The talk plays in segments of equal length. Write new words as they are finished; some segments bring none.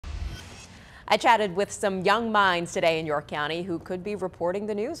I chatted with some young minds today in York County who could be reporting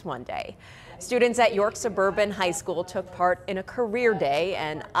the news one day. Students at York Suburban High School took part in a career day,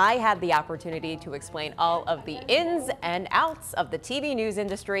 and I had the opportunity to explain all of the ins and outs of the TV news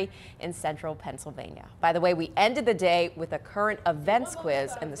industry in central Pennsylvania. By the way, we ended the day with a current events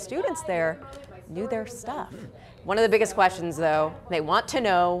quiz, and the students there knew their stuff. One of the biggest questions, though, they want to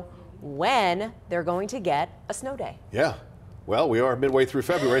know when they're going to get a snow day. Yeah, well, we are midway through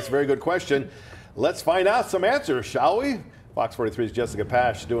February. It's a very good question. Let's find out some answers, shall we? Fox 43's Jessica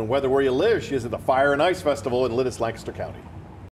Pash doing weather where you live. She is at the Fire and Ice Festival in Lititz, Lancaster County.